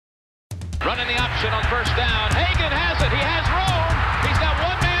Running the option on first down. Hagan has it. He has room. He's got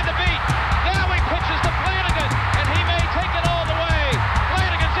one man to beat. Now he pitches to Flanagan, and he may take it all the way.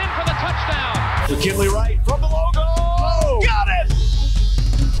 Flanagan's in for the touchdown. McKinley Wright from the logo. Oh, got it!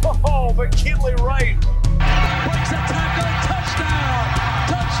 Oh, McKinley Wright. Breaks a tackle. Touchdown.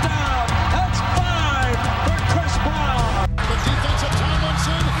 Touchdown. That's 5 for Chris Brown. The defense of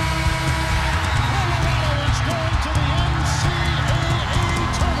Tomlinson. Colorado is going to the NCAA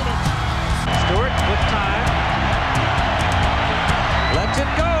tournament. Stewart with time. Lets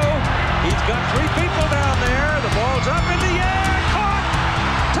it go. He's got 3 people down there. The ball's up in the air. Caught.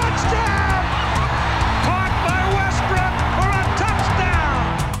 Touchdown. Caught by Westbrook for a touchdown.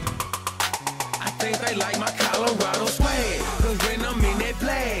 I think they like my Colorado swag. Cause when I'm in that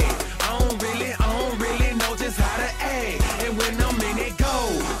play, I don't really know just how to act. And when I'm in it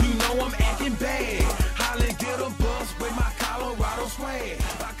go, you know I'm acting bad. Holland get a bus with my Colorado swag.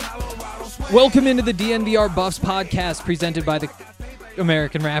 My Colorado swag. Welcome into the DNVR Buffs podcast presented by the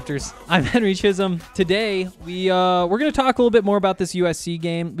American Raptors. I'm Henry Chisholm. Today, we're going to talk a little bit more about this USC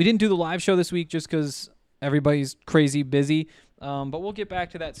game. We didn't do the live show this week just because everybody's crazy busy, but we'll get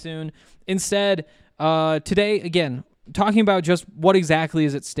back to that soon. Instead, today, again, talking about just what exactly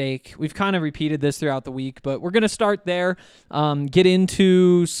is at stake. We've kind of repeated this throughout the week, but we're going to start there, get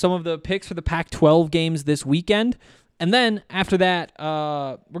into some of the picks for the Pac-12 games this weekend. And then after that,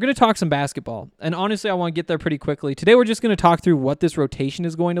 we're going to talk some basketball. And honestly, I want to get there pretty quickly. Today, we're just going to talk through what this rotation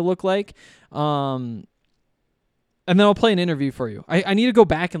is going to look like. And then I'll play an interview for you. I need to go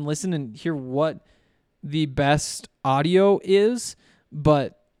back and listen and hear what the best audio is,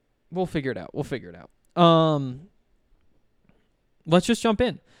 but we'll figure it out. Let's just jump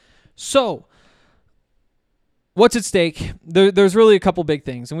in. So, what's at stake? There's really a couple big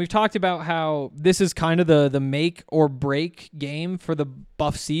things, and we've talked about how this is kind of the make or break game for the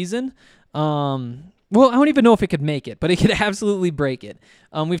Buff season. Well, I don't even know if it could make it, but it could absolutely break it.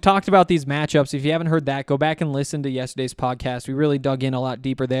 We've talked about these matchups. If you haven't heard that, go back and listen to yesterday's podcast. We really dug in a lot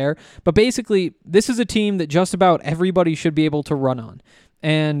deeper there. But basically, this is a team that just about everybody should be able to run on.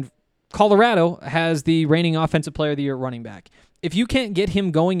 And Colorado has the reigning offensive player of the year running back. If you can't get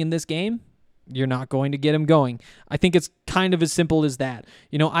him going in this game, you're not going to get him going. I think it's kind of as simple as that.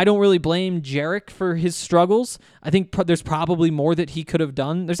 You know, I don't really blame Jarek for his struggles. I think there's probably more that he could have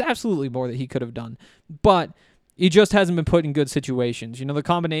done. There's absolutely more that he could have done. But he just hasn't been put in good situations. You know, the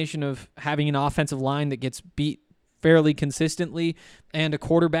combination of having an offensive line that gets beat fairly consistently and a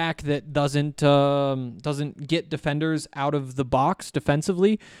quarterback that doesn't get defenders out of the box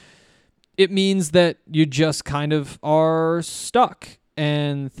defensively, it means that you just kind of are stuck.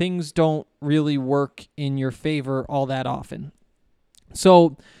 And things don't really work in your favor all that often.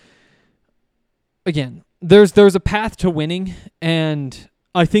 So, again, there's a path to winning, and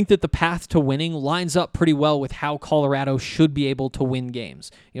I think that the path to winning lines up pretty well with how Colorado should be able to win games,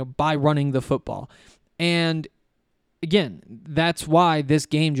 by running the football. And again, that's why this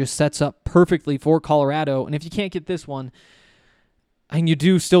game just sets up perfectly for Colorado. And if you can't get this one, and you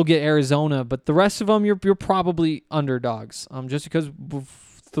do still get Arizona, but the rest of them, you're probably underdogs, just because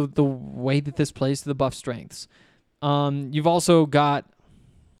of the way that this plays to the Buff strengths. You've also got,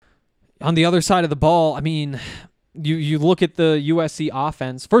 on the other side of the ball, I mean, you look at the USC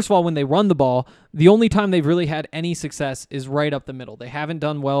offense. First of all, when they run the ball, the only time they've really had any success is right up the middle. They haven't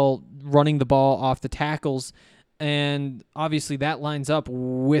done well running the ball off the tackles. And obviously that lines up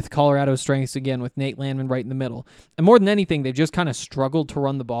with Colorado's strengths again, with Nate Landman right in the middle. And more than anything, they've just kind of struggled to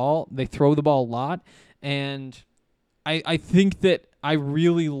run the ball. They throw the ball a lot. And I think that I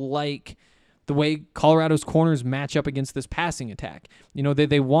really like the way Colorado's corners match up against this passing attack.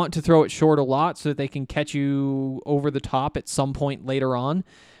 They want to throw it short a lot so that they can catch you over the top at some point later on.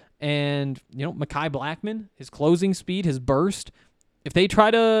 And, Mekhi Blackman, his closing speed, his burst, if they try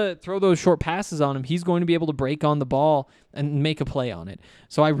to throw those short passes on him, he's going to be able to break on the ball and make a play on it.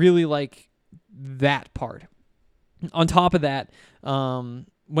 So I really like that part. On top of that,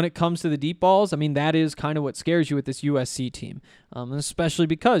 when it comes to the deep balls, I mean, that is kind of what scares you with this USC team, especially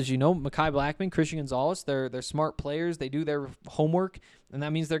because, Mekhi Blackman, Christian Gonzalez, they're smart players. They do their homework, and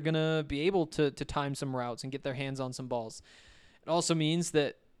that means they're going to be able to time some routes and get their hands on some balls. It also means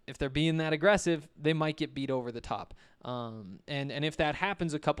that if they're being that aggressive, they might get beat over the top. And if that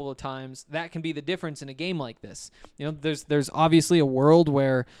happens a couple of times, that can be the difference in a game like this. There's obviously a world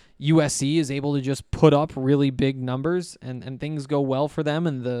where USC is able to just put up really big numbers and things go well for them,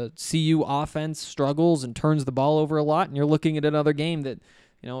 and the CU offense struggles and turns the ball over a lot, and you're looking at another game that,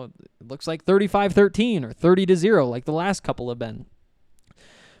 it looks like 35-13 or 30-0 like the last couple have been.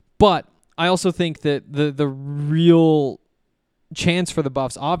 But I also think that the real chance for the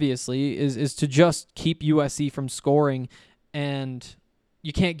Buffs, obviously, is to just keep USC from scoring, and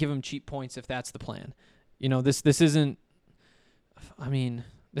you can't give them cheap points if that's the plan. This isn't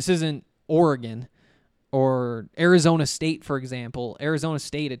Oregon or Arizona State, for example. Arizona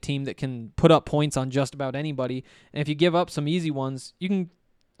State, a team that can put up points on just about anybody, and if you give up some easy ones, you can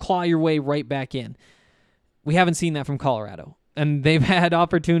claw your way right back in. We haven't seen that from Colorado, and they've had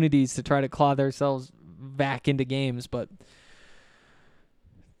opportunities to try to claw themselves back into games, but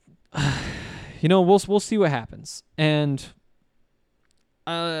we'll see what happens. And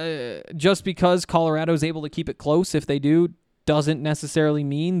just because Colorado's able to keep it close, if they do, doesn't necessarily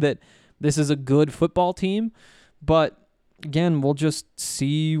mean that this is a good football team. But again, we'll just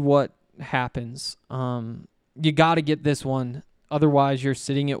see what happens. You got to get this one, otherwise you're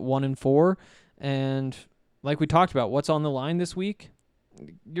sitting at 1-4, and like we talked about, what's on the line this week?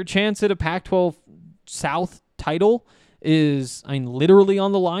 Your chance at a Pac-12 South title is, literally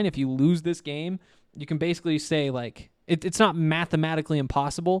on the line. If you lose this game, you can basically say, it's not mathematically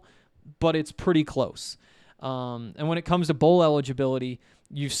impossible, but it's pretty close. And when it comes to bowl eligibility,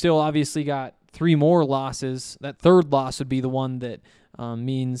 you've still obviously got 3 more losses. That third loss would be the one that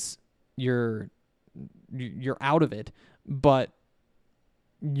means you're out of it. But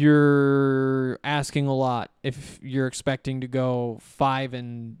you're asking a lot if you're expecting to go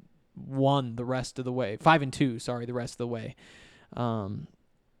 5-1 the rest of the way. 5-2, the rest of the way. And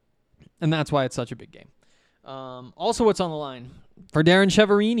that's why it's such a big game. Also, what's on the line for Darren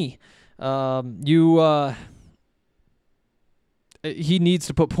Cheverini? He needs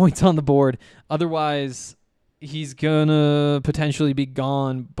to put points on the board. Otherwise, he's gonna potentially be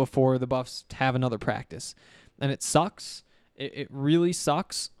gone before the Buffs have another practice, and it sucks. It really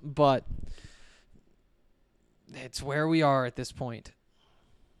sucks, but it's where we are at this point.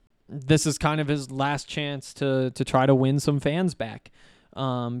 This is kind of his last chance to try to win some fans back,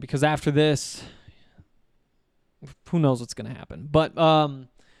 because after this, who knows what's going to happen. But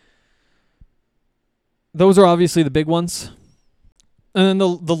those are obviously the big ones. And then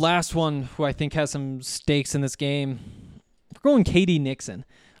the last one, who I think has some stakes in this game, we're going K.D. Nixon.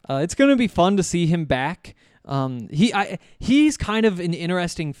 It's going to be fun to see him back. He's kind of an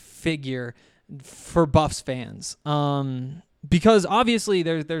interesting figure for Buffs fans, because obviously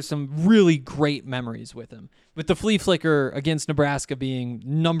there's some really great memories with him, with the flea flicker against Nebraska being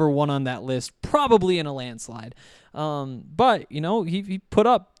number 1 on that list, probably in a landslide. But he put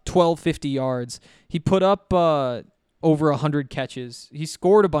up 1,250 yards. He put up over 100 catches. He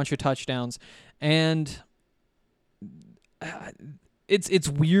scored a bunch of touchdowns, and it's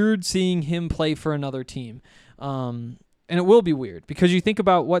weird seeing him play for another team. And it will be weird because you think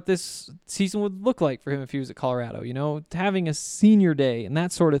about what this season would look like for him if he was at Colorado, having a senior day and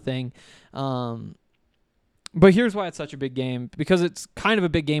that sort of thing. But here's why it's such a big game, because it's kind of a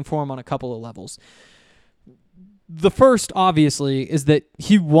big game for him on a couple of levels. The first, obviously, is that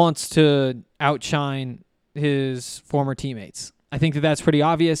he wants to outshine his former teammates. I think that that's pretty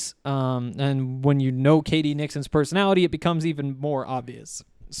obvious. And when you know K.D. Nixon's personality, it becomes even more obvious.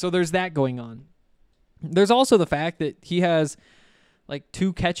 So there's that going on. There's also the fact that he has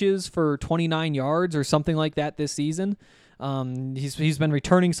 2 catches for 29 yards or something like that this season. He's been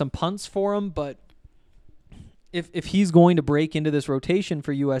returning some punts for him, but if he's going to break into this rotation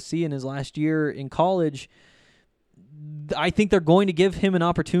for USC in his last year in college, I think they're going to give him an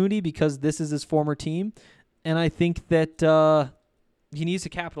opportunity because this is his former team, and I think that he needs to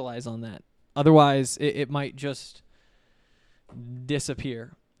capitalize on that. Otherwise, it might just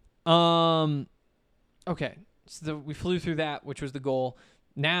disappear. Okay, so we flew through that, which was the goal.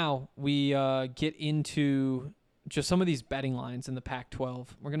 Now we get into just some of these betting lines in the Pac-12.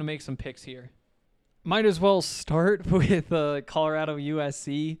 We're going to make some picks here. Might as well start with Colorado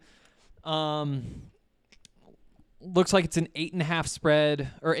USC. Looks like it's an 8.5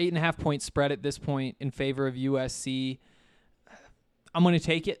 spread, or 8.5 point spread at this point in favor of USC. I'm going to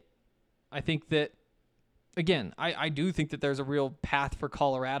take it. I think that, again, I do think that there's a real path for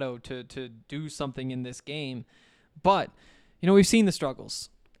Colorado to do something in this game. But, we've seen the struggles.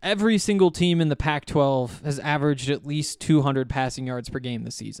 Every single team in the Pac-12 has averaged at least 200 passing yards per game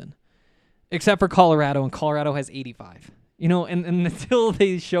this season, except for Colorado, and Colorado has 85. And until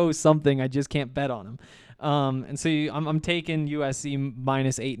they show something, I just can't bet on them. And so I'm taking USC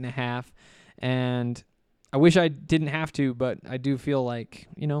minus 8.5, and I wish I didn't have to, but I do feel like,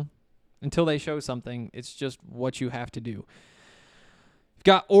 until they show something, it's just what you have to do.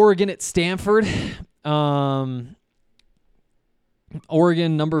 Got Oregon at Stanford.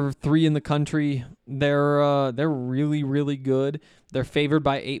 Oregon, number 3 in the country. They're really, really good. They're favored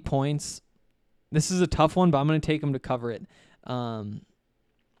by 8 points. This is a tough one, but I'm going to take them to cover it.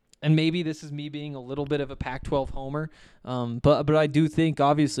 And maybe this is me being a little bit of a Pac-12 homer, but I do think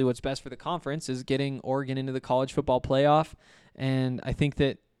obviously what's best for the conference is getting Oregon into the college football playoff, and I think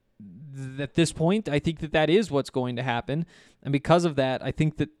that at this point, I think that is what's going to happen, and because of that, I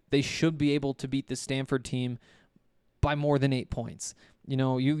think that they should be able to beat the Stanford team by more than 8 points. You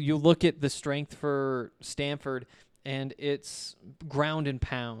know, you look at the strength for Stanford, and it's ground and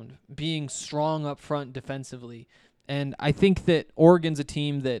pound, being strong up front defensively. And I think that Oregon's a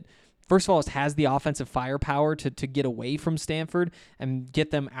team that, first of all, has the offensive firepower to get away from Stanford and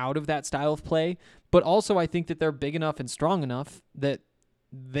get them out of that style of play. But also I think that they're big enough and strong enough that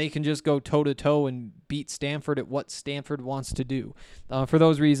they can just go toe-to-toe and beat Stanford at what Stanford wants to do. For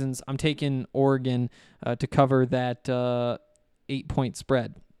those reasons, I'm taking Oregon to cover that 8-point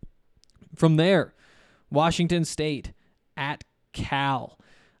spread. From there, Washington State at Cal.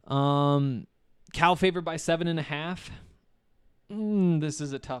 Cal favored by 7.5. This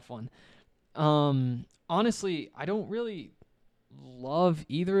is a tough one. Honestly, I don't really love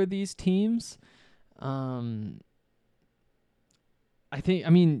either of these teams. We've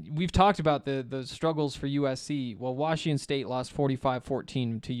talked about the struggles for USC. Well, Washington State lost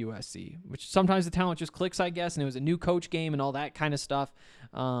 45-14 to USC, which sometimes the talent just clicks, I guess, and it was a new coach game and all that kind of stuff.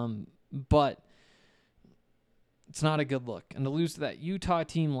 But it's not a good look. And to lose to that Utah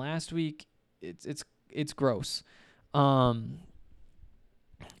team last week, it's gross. So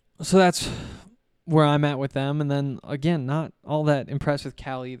that's where I'm at with them. And then, again, not all that impressed with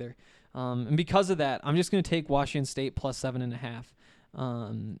Cal either. And because of that, I'm just going to take Washington State plus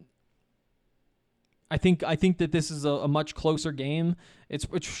 7.5. I think that this is a much closer game.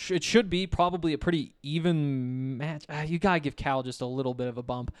 It should be probably a pretty even match. You got to give Cal just a little bit of a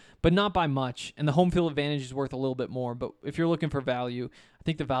bump, but not by much. And the home field advantage is worth a little bit more. But if you're looking for value, I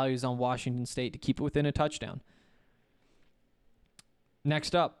think the value is on Washington State to keep it within a touchdown.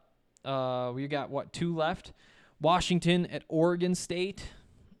 Next up, we got, 2 left? Washington at Oregon State.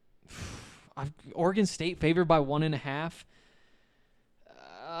 Oregon State favored by 1.5.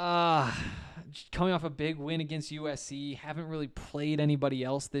 Coming off a big win against USC, haven't really played anybody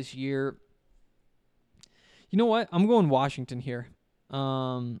else this year. You know what? I'm going Washington here.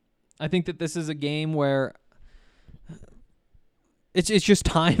 I think that this is a game where it's just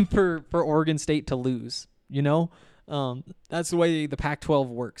time for Oregon State to lose, you know? That's the way the Pac-12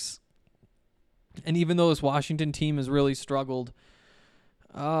 works. And even though this Washington team has really struggled,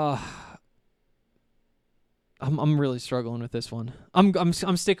 I'm really struggling with this one.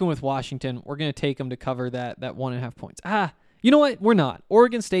 I'm sticking with Washington. We're gonna take them to cover that 1.5 points. You know what? We're not.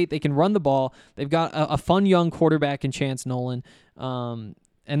 Oregon State, they can run the ball. They've got a fun young quarterback in Chance Nolan, and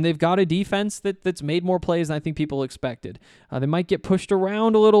they've got a defense that's made more plays than I think people expected. They might get pushed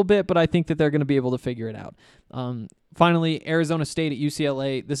around a little bit, but I think that they're going to be able to figure it out. Finally, Arizona State at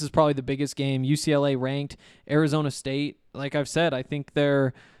UCLA. This is probably the biggest game. UCLA ranked. Arizona State, like I've said, I think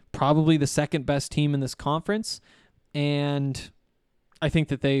they're probably the second best team in this conference, and I think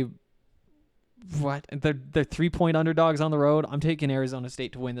that they're 3-point underdogs on the road. I'm taking Arizona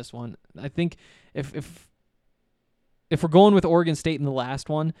State to win this one. I think if we're going with Oregon State in the last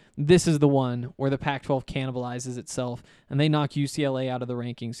one, this is the one where the Pac-12 cannibalizes itself and they knock UCLA out of the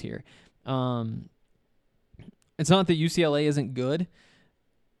rankings here. It's not that UCLA isn't good.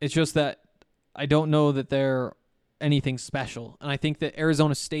 It's just that I don't know that they're anything special. And I think that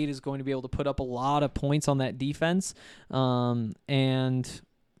Arizona State is going to be able to put up a lot of points on that defense and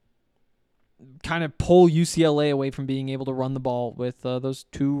kind of pull UCLA away from being able to run the ball with those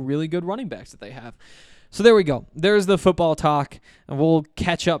 2 really good running backs that they have. So there we go. There's the football talk, and we'll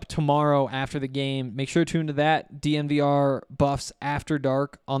catch up tomorrow after the game. Make sure to tune to that DNVR Buffs After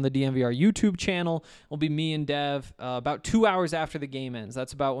Dark on the DNVR YouTube channel. It'll be me and Dev about 2 hours after the game ends.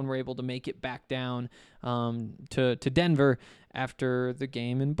 That's about when we're able to make it back down to Denver after the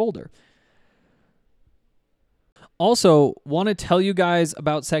game in Boulder. Also, want to tell you guys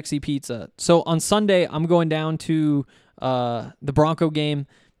about Sexy Pizza. So on Sunday, I'm going down to the Bronco game,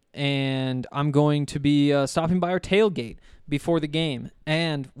 and I'm going to be stopping by our tailgate before the game.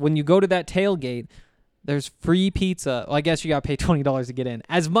 And when you go to that tailgate, there's free pizza. Well, I guess you got to pay $20 to get in.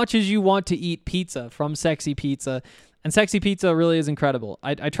 As much as you want to eat pizza from Sexy Pizza. And Sexy Pizza really is incredible.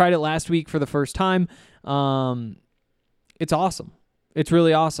 I tried it last week for the first time. It's awesome. It's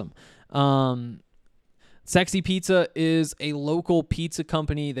really awesome. Sexy Pizza is a local pizza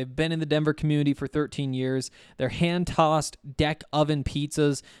company. They've been in the Denver community for 13 years. They're hand-tossed deck oven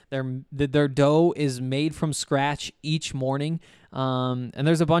pizzas. Their dough is made from scratch each morning. And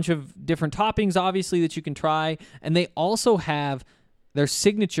there's a bunch of different toppings, obviously, that you can try. And they also have their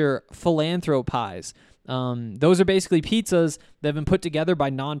signature philanthro pies. Those are basically pizzas that have been put together by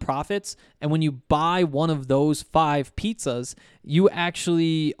nonprofits, and when you buy one of those 5 pizzas, you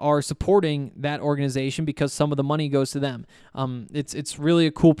actually are supporting that organization because some of the money goes to them. It's really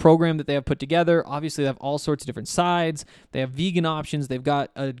a cool program that they have put together. Obviously, they have all sorts of different sides. They have vegan options. They've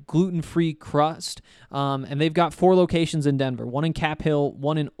got a gluten-free crust, and they've got 4 locations in Denver, one in Cap Hill,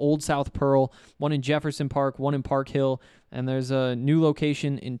 one in Old South Pearl, one in Jefferson Park, one in Park Hill, and there's a new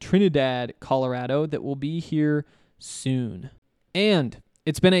location in Trinidad, Colorado that will be here soon. And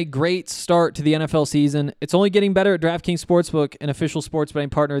it's been a great start to the NFL season. It's only getting better at DraftKings Sportsbook, an official sports betting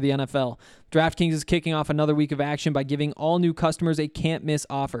partner of the NFL. DraftKings is kicking off another week of action by giving all new customers a can't-miss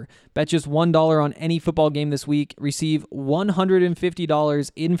offer. Bet just $1 on any football game this week. Receive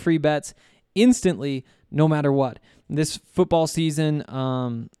 $150 in free bets instantly, no matter what. This football season,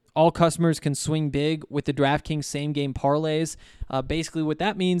 all customers can swing big with the DraftKings same-game parlays. Basically, what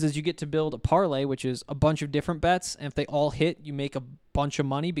that means is you get to build a parlay, which is a bunch of different bets, and if they all hit, you make a bunch of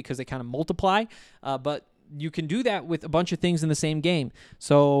money because they kind of multiply. But you can do that with a bunch of things in the same game.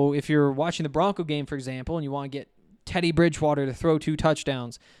 So if you're watching the Bronco game, for example, and you want to get Teddy Bridgewater to throw 2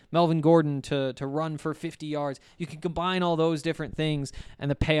 touchdowns, Melvin Gordon to run for 50 yards. You can combine all those different things, and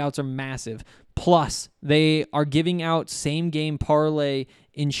the payouts are massive. Plus, they are giving out same-game parlay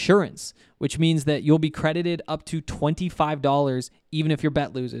insurance, which means that you'll be credited up to $25 even if your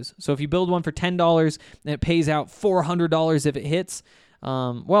bet loses. So if you build one for $10 and it pays out $400 if it hits,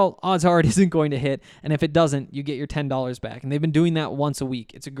 well, odds are it isn't going to hit, and if it doesn't, you get your $10 back. And they've been doing that once a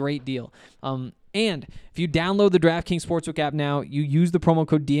week. It's a great deal. And if you download the DraftKings Sportsbook app now, you use the promo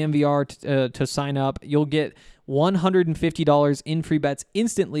code DMVR to sign up, you'll get $150 in free bets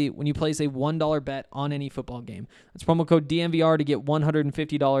instantly when you place a $1 bet on any football game. That's promo code DMVR to get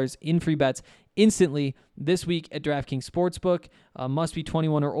 $150 in free bets instantly this week at DraftKings Sportsbook. Must be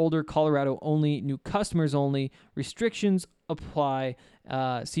 21 or older, Colorado only, new customers only. Restrictions apply.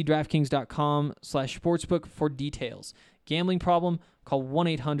 See DraftKings.com/sportsbook for details. Gambling problem? Call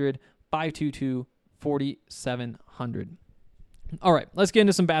 1-800-522-4700. All right, let's get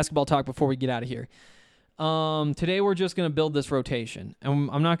into some basketball talk before we get out of here. Today we're just going to build this rotation, and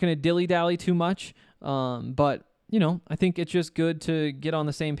I'm not going to dilly-dally too much, but, I think it's just good to get on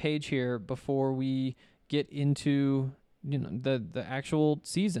the same page here before we get into, the actual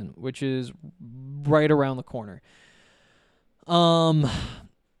season, which is right around the corner. I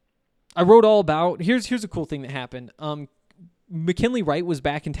wrote all about, here's a cool thing that happened. McKinley Wright was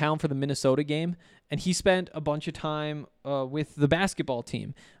back in town for the Minnesota game, and he spent a bunch of time with the basketball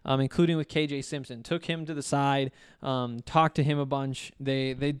team, including with KJ Simpson. Took him to the side, talked to him a bunch.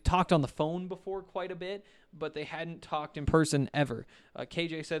 They talked on the phone before quite a bit, but they hadn't talked in person ever.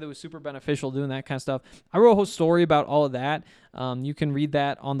 KJ said it was super beneficial doing that kind of stuff. I wrote a whole story about all of that. You can read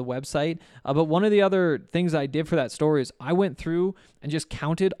that on the website. But one of the other things I did for that story is I went through and just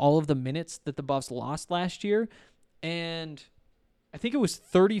counted all of the minutes that the Buffs lost last year, and I think it was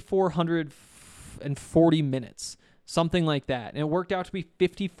 3,440 minutes, something like that. And it worked out to be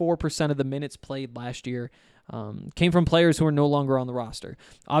 54% of the minutes played last year came from players who are no longer on the roster.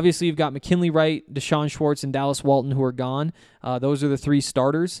 Obviously, you've got McKinley Wright, Deshaun Schwartz, and Dallas Walton who are gone. Those are the 3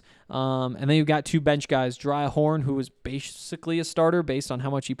 starters. And then you've got 2 bench guys, Dry Horn, who was basically a starter based on how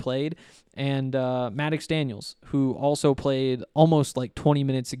much he played, and Maddox Daniels, who also played almost like 20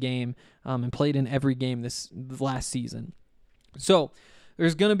 minutes a game and played in every game this last season. So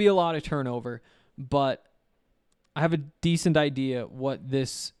there's going to be a lot of turnover, but I have a decent idea what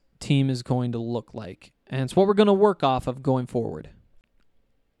this team is going to look like, and it's what we're going to work off of going forward.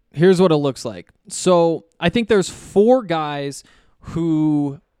 Here's what it looks like. So I think there's 4 guys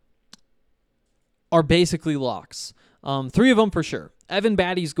who are basically locks. 3 of them for sure. Evan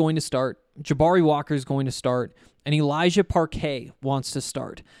Batty's going to start. Jabari Walker's going to start. And Elijah Parquet wants to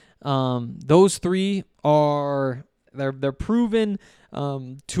start. Those 3 are... They're proven.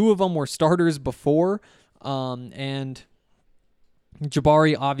 2 of them were starters before, and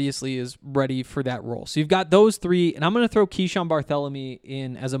Jabari obviously is ready for that role. So you've got those 3, and I'm going to throw Keyshawn Barthélemy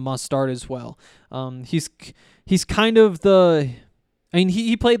in as a must start as well. He's kind of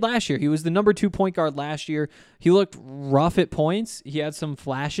he played last year. He was the number 2 point guard last year. He looked rough at points. He had some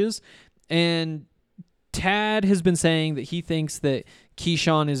flashes, and Tad has been saying that he thinks that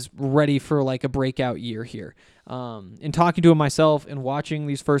Keyshawn is ready for like a breakout year here. In talking to him myself and watching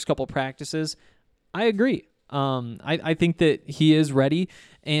these first couple practices, I agree. I think that he is ready,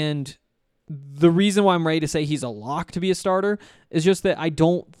 and the reason why I'm ready to say he's a lock to be a starter is just that I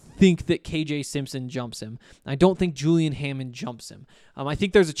don't think that KJ Simpson jumps him. I don't think Julian Hammond jumps him. I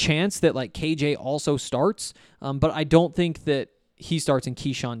think there's a chance that like KJ also starts, but I don't think that he starts and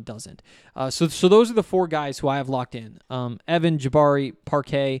Keyshawn doesn't. So those are the 4 guys who I have locked in. Evan, Jabari,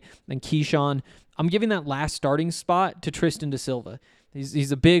 Parquet, and Keyshawn. I'm giving that last starting spot to Tristan Da Silva.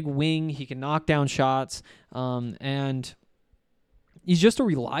 He's a big wing. He can knock down shots, and he's just a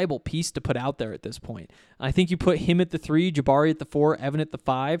reliable piece to put out there at this point. I think you put him at the 3, Jabari at the 4, Evan at the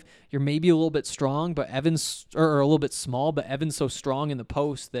 5. You're maybe a little bit strong, but Evan's or a little bit small, but Evan's so strong in the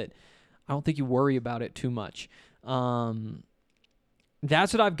post that I don't think you worry about it too much.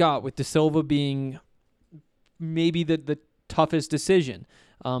 That's what I've got with Da Silva being maybe the toughest decision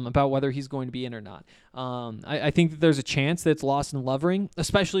about whether he's going to be in or not. I think that there's a chance that it's Lawson Lovering,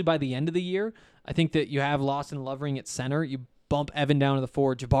 especially by the end of the year. I think that you have Lawson Lovering at center. You bump Evan down to the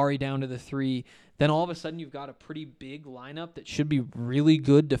 4, Jabari down to the 3. Then all of a sudden you've got a pretty big lineup that should be really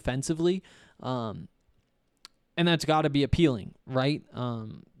good defensively. And that's got to be appealing, right?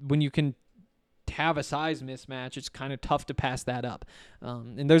 When you can have a size mismatch, it's kind of tough to pass that up.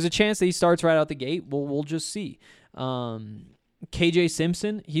 And there's a chance that he starts right out the gate. We'll just see. KJ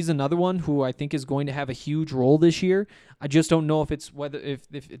Simpson, he's another one who I think is going to have a huge role this year. I just don't know if it's if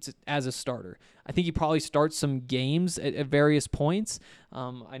it's as a starter. I think he probably starts some games at various points.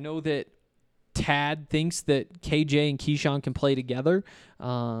 I know that Tad thinks that KJ and Keyshawn can play together.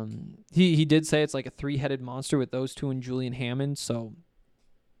 He did say it's like a 3-headed monster with those 2 and Julian Hammond, so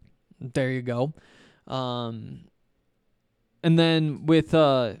there you go. And then with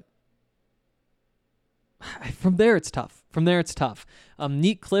from there it's tough.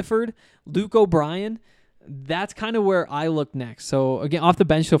 Neat Clifford, Luke O'Brien, that's kind of where I look next. So again, off the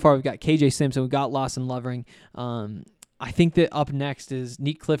bench so far, we've got KJ Simpson, we've got Lawson Lovering. I think that up next is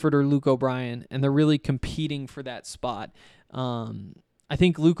Neat Clifford or Luke O'Brien, and they're really competing for that spot. I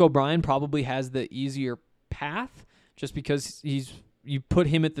think Luke O'Brien probably has the easier path just because you put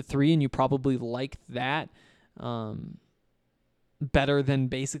him at the 3 and you probably like that better than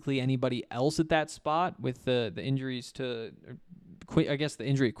basically anybody else at that spot with the injuries to, I guess the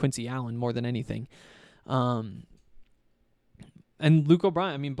injury of Quincy Allen more than anything. And Luke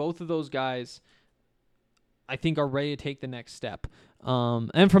O'Brien, I mean, both of those guys I think are ready to take the next step.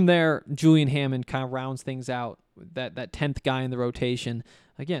 And from there, Julian Hammond kind of rounds things out, that 10th guy in the rotation.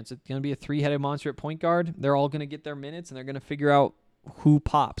 Again, it's going to be a 3-headed monster at point guard. They're all going to get their minutes, and they're going to figure out who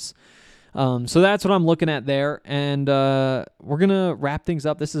pops. So that's what I'm looking at there. And we're going to wrap things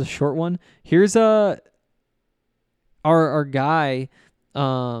up. This is a short one. Here's our guy.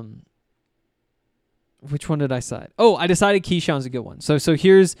 Which one did I decide? Oh, I decided Keyshawn's a good one. So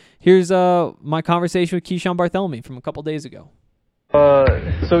here's my conversation with Keyshawn Bartholomew from a couple days ago.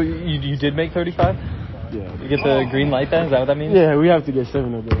 So you did make 35? Yeah. You get the green light then? Is that what that means? Yeah, we have to get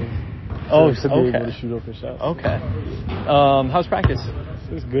 7 of those. Oh, to be okay. able to shoot open shots. Okay. How's practice?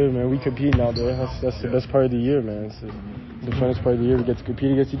 It's good, man. We competing out there. That's the best part of the year, man. It's the funnest part of the year. We get to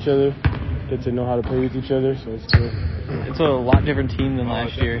compete against each other, get to know how to play with each other, so it's good. It's a lot different team than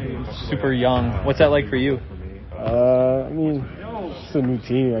last year. It's super young. What's that like for you? I mean, it's a new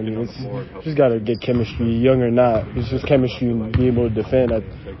team. I mean, it's just got to get chemistry, young or not. It's just chemistry and being able to defend.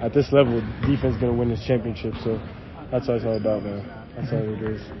 At this level, defense is going to win this championship, so that's what it's all about, man. That's all it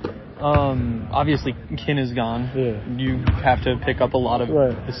is. Obviously, Kin is gone. Yeah. You have to pick up a lot of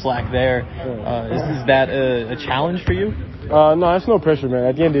Right. the slack there. Right. Is that a challenge for you? No, it's no pressure, man.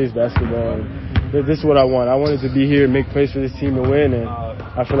 At the end of the day, it's basketball. This is what I want. I wanted to be here and make plays for this team to win, and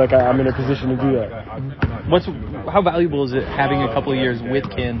I feel like I'm in a position to do that. How valuable is it having a couple of years with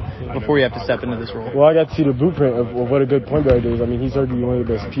Kin before you have to step into this role? Well, I got to see the blueprint of what a good point guard is. I mean, he's arguably one of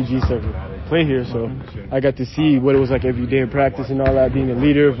the best PGs to ever play here, so I got to see what it was like every day in practice and all that, being a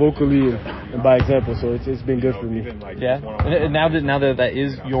leader vocally and by example, so it's been good for me. Yeah? And now that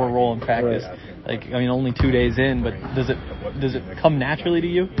is your role in practice, Right. like, I mean, only 2 days in, but does it come naturally to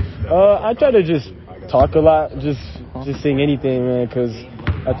you? I try to just talk a lot, just saying anything, man, because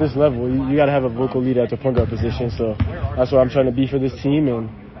at this level, you got to have a vocal leader at the point guard position, so that's what I'm trying to be for this team, and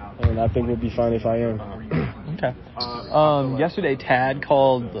I think we'll be fine if I am. Okay. Yesterday, Tad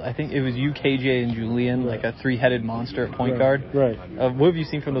called, I think it was you, KJ, and Julian, like a 3-headed monster at point guard. Right. What have you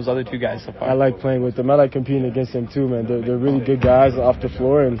seen from those other 2 guys so far? I like playing with them. I like competing against them too, man. They're really good guys off the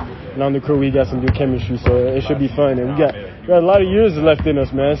floor, and on the court we got some good chemistry, so it should be fun. And we got a lot of years left in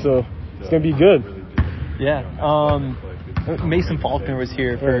us, man, so it's going to be good. Yeah. Mason Faulkner was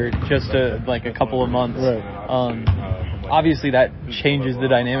here for just a couple of months. Right. Obviously, that changes the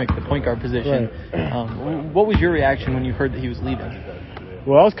dynamic of the point guard position. Right. What was your reaction when you heard that he was leaving?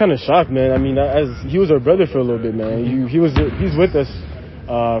 Well, I was kind of shocked, man. I mean, as he was our brother for a little bit, man. He's with us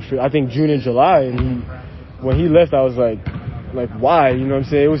for I think June and July, and when he left, I was like why? You know what I'm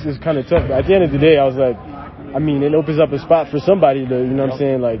saying? It was kind of tough. But at the end of the day, I was like, I mean, it opens up a spot for somebody to, you know what I'm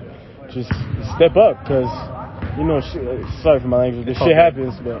saying, like, just step up, because, you know, sorry for my language, but shit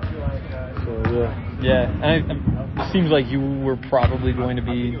happens, but, so, yeah. Yeah, and it seems like you were probably going to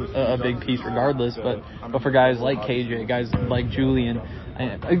be a big piece regardless, but for guys like KJ, guys like Julian,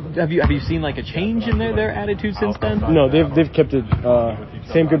 have you seen like a change in their attitude since then? No, they've kept it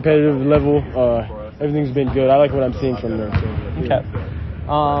same competitive level. Everything's been good. I like what I'm seeing from them. So, yeah.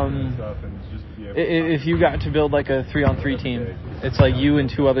 Okay. If you got to build like a 3-on-3 team, it's like you and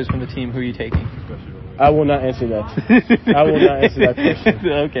 2 others from the team. Who are you taking? I will not answer that. I will not answer that question.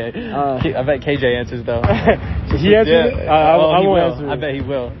 Okay. I bet KJ answers though. He answers it? I won't answer it. I bet he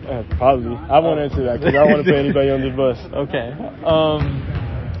will. Probably. I won't answer that because I don't want to put anybody on the bus. Okay.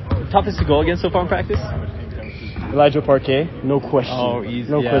 Toughest to go against so far in practice? Elijah Parquet, no question. Oh,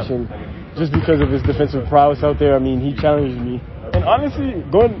 easy. No question. Just because of his defensive prowess out there, I mean, he challenged me. And honestly,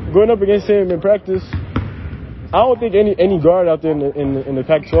 going up against him in practice, I don't think any guard out there in the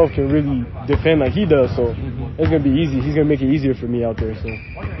Pac-12 can really defend like he does. So it's gonna be easy. He's gonna make it easier for me out there. So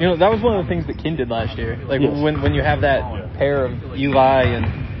you know, that was one of the things that Kin did last year. Like when you have that pair of Eli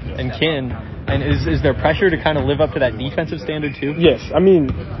and Kin, and is there pressure to kind of live up to that defensive standard too? Yes, I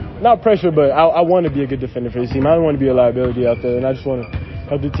mean, not pressure, but I want to be a good defender for this team. I don't want to be a liability out there, and I just want to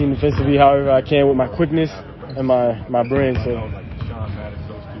help the team defensively however I can with my quickness and my brain. So.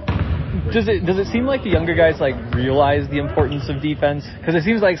 Does it seem like the younger guys like realize the importance of defense? Because it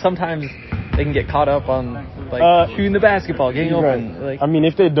seems like sometimes they can get caught up on like shooting the basketball, getting open. Right. Like, I mean,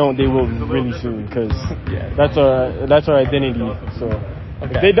 if they don't, they will really soon because that's our identity. So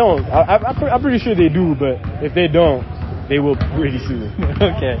if they don't, I'm pretty sure they do. But if they don't, they will pretty soon.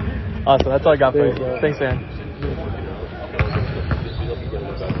 Okay, awesome. That's all I got for you. Thanks, man.